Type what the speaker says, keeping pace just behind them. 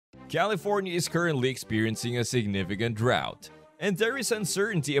California is currently experiencing a significant drought, and there is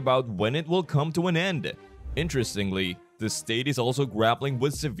uncertainty about when it will come to an end. Interestingly, the state is also grappling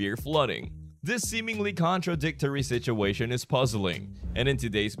with severe flooding. This seemingly contradictory situation is puzzling, and in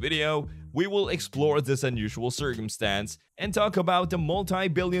today's video, we will explore this unusual circumstance and talk about the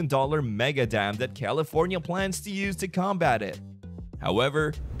multi-billion-dollar mega dam that California plans to use to combat it.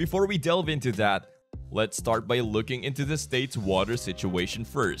 However, before we delve into that, let's start by looking into the state's water situation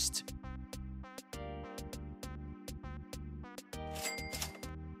first.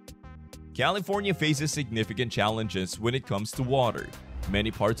 California faces significant challenges when it comes to water. Many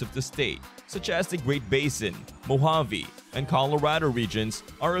parts of the state, such as the Great Basin, Mojave, and Colorado regions,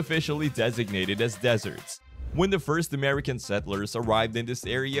 are officially designated as deserts. When the first American settlers arrived in this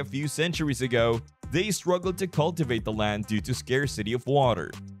area a few centuries ago, they struggled to cultivate the land due to scarcity of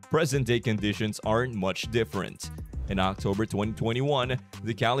water. Present-day conditions aren't much different. In October 2021,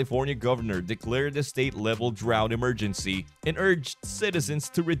 the California governor declared a state-level drought emergency and urged citizens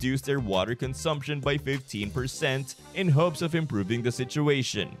to reduce their water consumption by 15% in hopes of improving the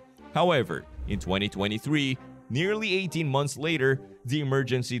situation. However, in 2023, nearly 18 months later, the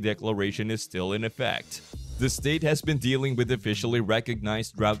emergency declaration is still in effect. The state has been dealing with officially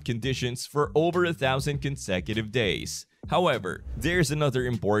recognized drought conditions for over 1,000 consecutive days. However, there's another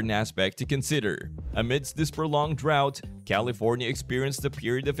important aspect to consider. Amidst this prolonged drought, California experienced a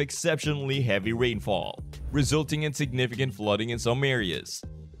period of exceptionally heavy rainfall, resulting in significant flooding in some areas.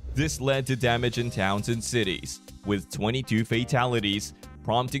 This led to damage in towns and cities, with 22 fatalities,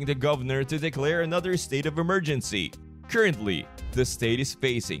 prompting the governor to declare another state of emergency. Currently, the state is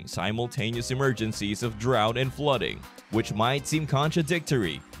facing simultaneous emergencies of drought and flooding, which might seem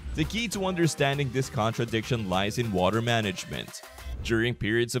contradictory. The key to understanding this contradiction lies in water management. During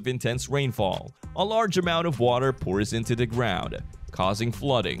periods of intense rainfall, a large amount of water pours into the ground, causing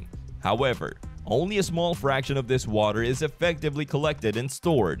flooding. However, only a small fraction of this water is effectively collected and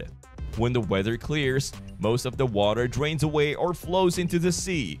stored. When the weather clears, most of the water drains away or flows into the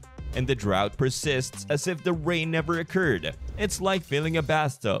sea, and the drought persists as if the rain never occurred. It's like filling a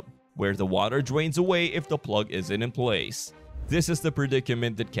bathtub, where the water drains away if the plug isn't in place. This is the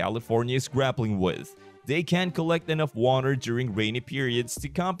predicament that California is grappling with. They can't collect enough water during rainy periods to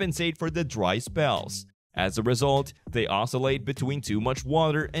compensate for the dry spells. As a result, they oscillate between too much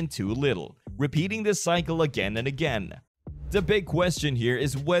water and too little, repeating this cycle again and again. The big question here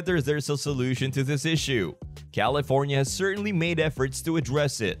is whether there's a solution to this issue. California has certainly made efforts to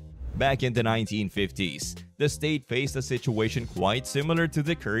address it. Back in the 1950s, the state faced a situation quite similar to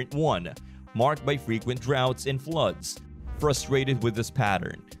the current one, marked by frequent droughts and floods. Frustrated with this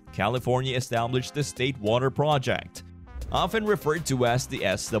pattern, California established the State Water Project, often referred to as the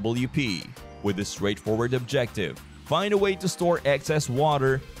SWP, with a straightforward objective: find a way to store excess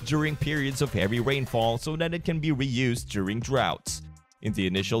water during periods of heavy rainfall so that it can be reused during droughts. In the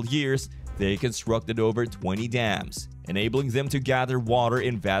initial years, they constructed over 20 dams, enabling them to gather water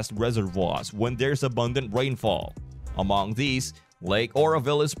in vast reservoirs when there's abundant rainfall. Among these, Lake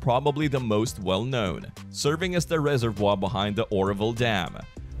Oroville is probably the most well-known, serving as the reservoir behind the Oroville Dam.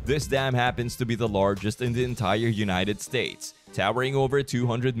 This dam happens to be the largest in the entire United States, towering over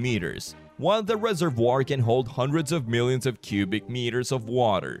 200 meters, while the reservoir can hold hundreds of millions of cubic meters of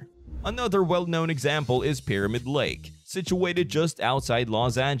water. Another well-known example is Pyramid Lake, situated just outside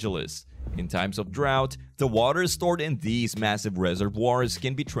Los Angeles. In times of drought, the water stored in these massive reservoirs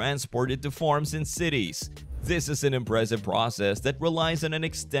can be transported to farms and cities. This is an impressive process that relies on an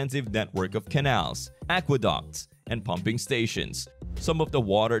extensive network of canals, aqueducts, and pumping stations. Some of the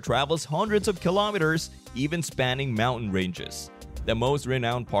water travels hundreds of kilometers, even spanning mountain ranges. The most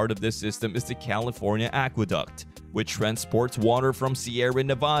renowned part of this system is the California Aqueduct, which transports water from Sierra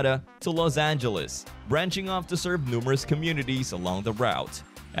Nevada to Los Angeles, branching off to serve numerous communities along the route.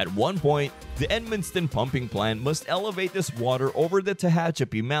 At one point, the Edmonston pumping plant must elevate this water over the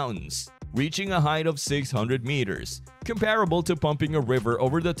Tehachapi Mountains, reaching a height of 600 meters, comparable to pumping a river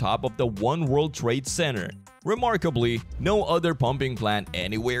over the top of the One World Trade Center. Remarkably, no other pumping plant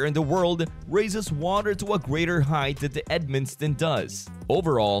anywhere in the world raises water to a greater height than the Edmonston does.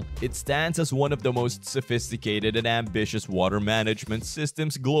 Overall, it stands as one of the most sophisticated and ambitious water management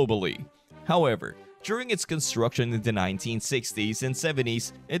systems globally. However, during its construction in the 1960s and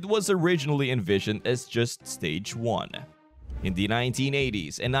 70s, it was originally envisioned as just Stage 1. In the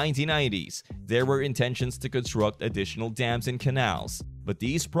 1980s and 1990s, there were intentions to construct additional dams and canals, but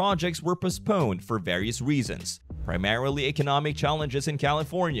these projects were postponed for various reasons, primarily economic challenges in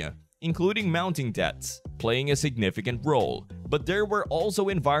California, including mounting debts, playing a significant role, but there were also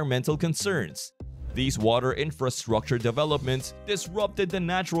environmental concerns. These water infrastructure developments disrupted the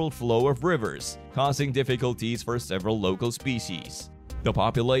natural flow of rivers, causing difficulties for several local species. The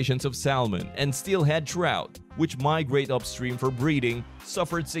populations of salmon and steelhead trout, which migrate upstream for breeding,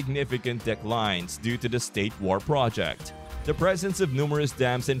 suffered significant declines due to the State War Project. The presence of numerous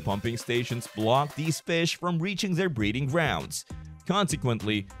dams and pumping stations blocked these fish from reaching their breeding grounds.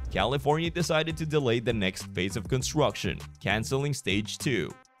 Consequently, California decided to delay the next phase of construction, canceling Stage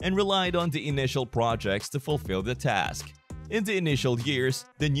 2, and relied on the initial projects to fulfill the task. In the initial years,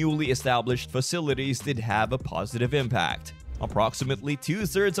 the newly established facilities did have a positive impact. Approximately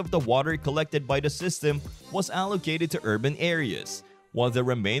 2/3 of the water collected by the system was allocated to urban areas, while the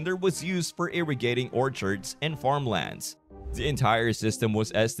remainder was used for irrigating orchards and farmlands. The entire system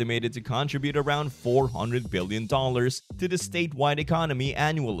was estimated to contribute around $400 billion to the statewide economy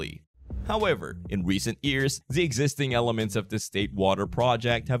annually. However, in recent years, the existing elements of the State Water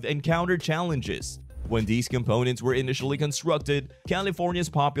Project have encountered challenges. When these components were initially constructed, California's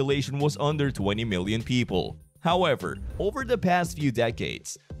population was under 20 million people. However, over the past few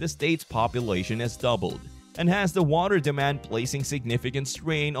decades, the state's population has doubled and has the water demand placing significant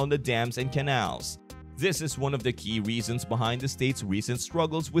strain on the dams and canals. This is one of the key reasons behind the state's recent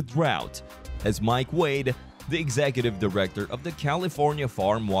struggles with drought. As Mike Wade, the executive director of the California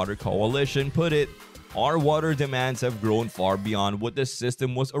Farm Water Coalition, put it, "Our water demands have grown far beyond what the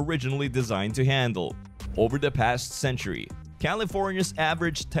system was originally designed to handle." Over the past century, California's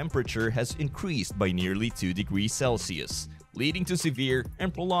average temperature has increased by nearly 2 degrees Celsius, leading to severe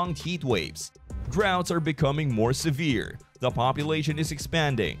and prolonged heat waves. Droughts are becoming more severe, the population is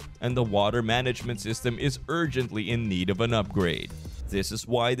expanding, and the water management system is urgently in need of an upgrade. This is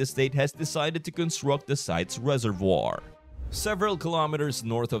why the state has decided to construct the site's reservoir. Several kilometers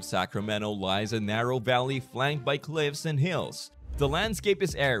north of Sacramento lies a narrow valley flanked by cliffs and hills. The landscape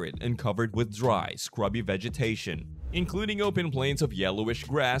is arid and covered with dry, scrubby vegetation, including open plains of yellowish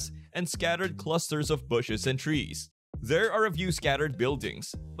grass and scattered clusters of bushes and trees. There are a few scattered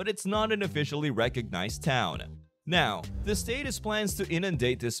buildings, but it's not an officially recognized town. Now, the state has plans to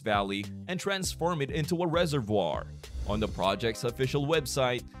inundate this valley and transform it into a reservoir. On the project's official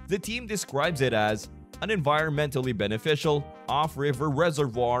website, the team describes it as an environmentally beneficial, off-river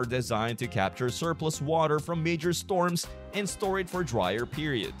reservoir designed to capture surplus water from major storms and store it for drier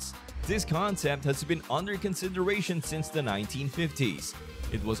periods. This concept has been under consideration since the 1950s.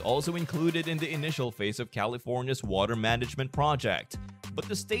 It was also included in the initial phase of California's water management project, but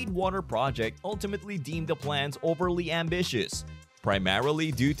the State Water Project ultimately deemed the plans overly ambitious,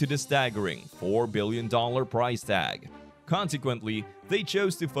 primarily due to the staggering $4 billion price tag. Consequently, they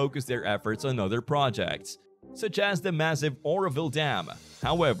chose to focus their efforts on other projects, such as the massive Oroville Dam.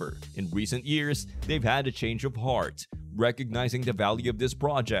 However, in recent years, they've had a change of heart, recognizing the value of this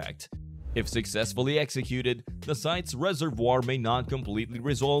project. If successfully executed, the site's reservoir may not completely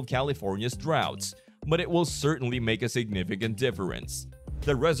resolve California's droughts, but it will certainly make a significant difference.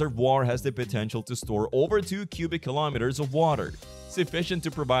 The reservoir has the potential to store over 2 cubic kilometers of water, sufficient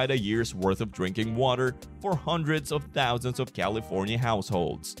to provide a year's worth of drinking water for hundreds of thousands of California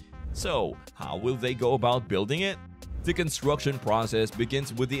households. So, how will they go about building it? The construction process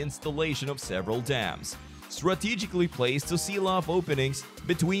begins with the installation of several dams, strategically placed to seal off openings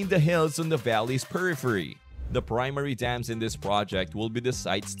between the hills on the valley's periphery. The primary dams in this project will be the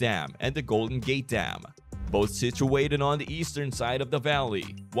Sites Dam and the Golden Gate Dam, both situated on the eastern side of the valley,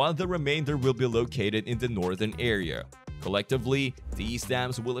 while the remainder will be located in the northern area. Collectively, these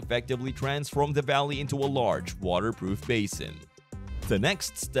dams will effectively transform the valley into a large, waterproof basin. The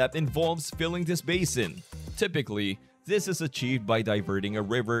next step involves filling this basin. Typically, this is achieved by diverting a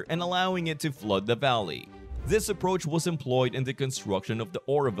river and allowing it to flood the valley. This approach was employed in the construction of the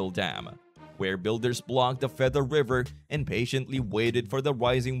Oroville Dam, where builders blocked the Feather River and patiently waited for the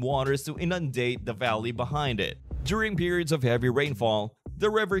rising waters to inundate the valley behind it. During periods of heavy rainfall, the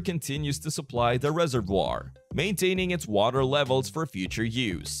river continues to supply the reservoir, maintaining its water levels for future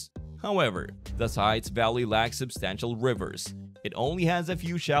use. However, the site's valley lacks substantial rivers. It only has a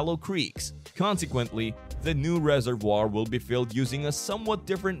few shallow creeks. Consequently, the new reservoir will be filled using a somewhat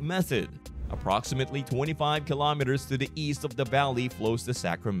different method. Approximately 25 kilometers to the east of the valley flows the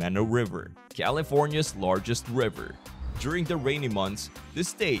Sacramento River, California's largest river. During the rainy months, the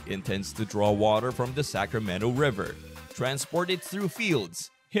state intends to draw water from the Sacramento River, transport it through fields,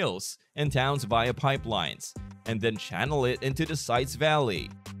 hills, and towns via pipelines, and then channel it into the site's valley.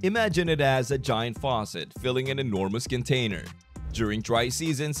 Imagine it as a giant faucet filling an enormous container. During dry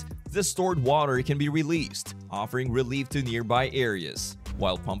seasons, the stored water can be released, offering relief to nearby areas.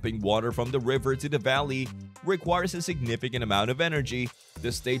 While pumping water from the river to the valley requires a significant amount of energy,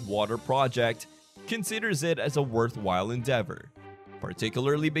 the State Water Project considers it as a worthwhile endeavor,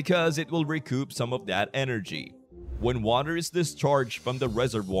 particularly because it will recoup some of that energy. When water is discharged from the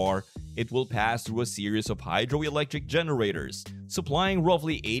reservoir, it will pass through a series of hydroelectric generators, supplying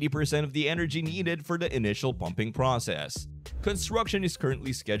roughly 80% of the energy needed for the initial pumping process. Construction is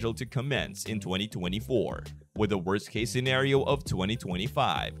currently scheduled to commence in 2024, with a worst-case scenario of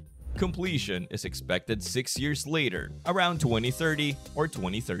 2025. Completion is expected 6 years later, around 2030 or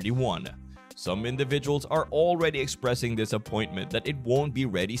 2031. Some individuals are already expressing disappointment that it won't be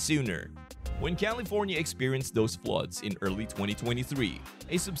ready sooner. When California experienced those floods in early 2023,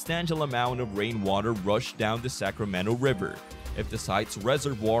 a substantial amount of rainwater rushed down the Sacramento River. If the site's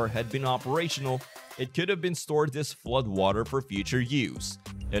reservoir had been operational, it could have been stored this flood water for future use,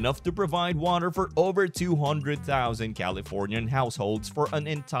 enough to provide water for over 200,000 Californian households for an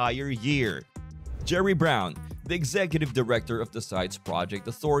entire year. Jerry Brown, the executive director of the site's project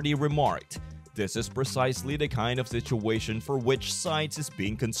authority, remarked, "This is precisely the kind of situation for which sites is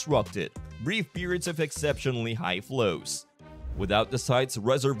being constructed. Brief periods of exceptionally high flows. Without the site's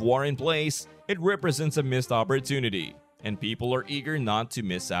reservoir in place, it represents a missed opportunity, and people are eager not to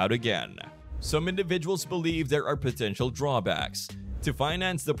miss out again." Some individuals believe there are potential drawbacks. To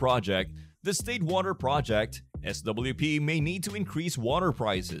finance the project, the State Water Project, SWP, may need to increase water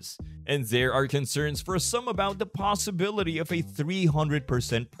prices, and there are concerns for some about the possibility of a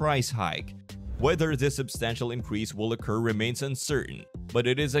 300% price hike. Whether this substantial increase will occur remains uncertain, but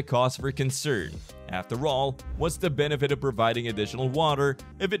it is a cause for concern. After all, what's the benefit of providing additional water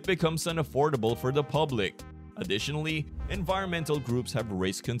if it becomes unaffordable for the public? Additionally, environmental groups have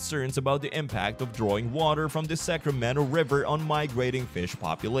raised concerns about the impact of drawing water from the Sacramento River on migrating fish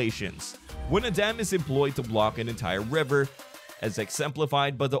populations. When a dam is employed to block an entire river, as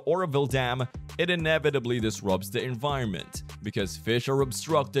exemplified by the Oroville Dam, it inevitably disrupts the environment because fish are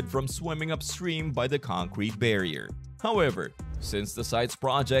obstructed from swimming upstream by the concrete barrier. However, since the site's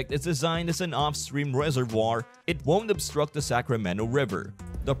project is designed as an off-stream reservoir, it won't obstruct the Sacramento River.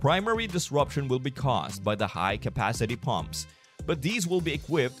 The primary disruption will be caused by the high-capacity pumps, but these will be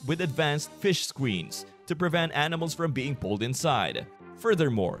equipped with advanced fish screens to prevent animals from being pulled inside.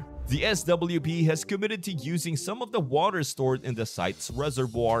 Furthermore, the SWP has committed to using some of the water stored in the site's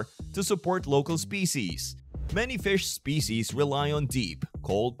reservoir to support local species. Many fish species rely on deep,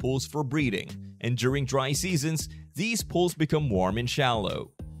 cold pools for breeding, and during dry seasons, these pools become warm and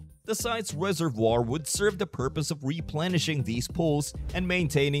shallow. The site's reservoir would serve the purpose of replenishing these pools and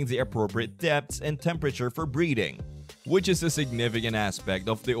maintaining the appropriate depths and temperature for breeding, which is a significant aspect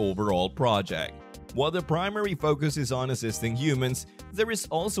of the overall project. While the primary focus is on assisting humans, there is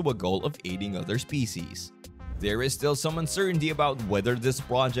also a goal of aiding other species. There is still some uncertainty about whether this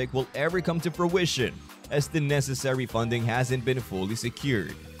project will ever come to fruition, as the necessary funding hasn't been fully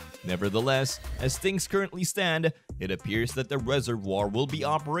secured. Nevertheless, as things currently stand, it appears that the reservoir will be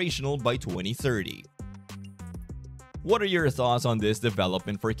operational by 2030. What are your thoughts on this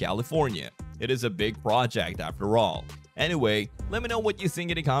development for California? It is a big project after all. Anyway, let me know what you think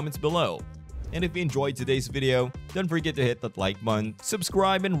in the comments below. And if you enjoyed today's video, don't forget to hit that like button,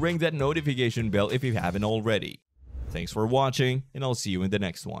 subscribe, and ring that notification bell if you haven't already. Thanks for watching, and I'll see you in the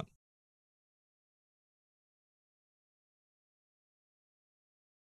next one.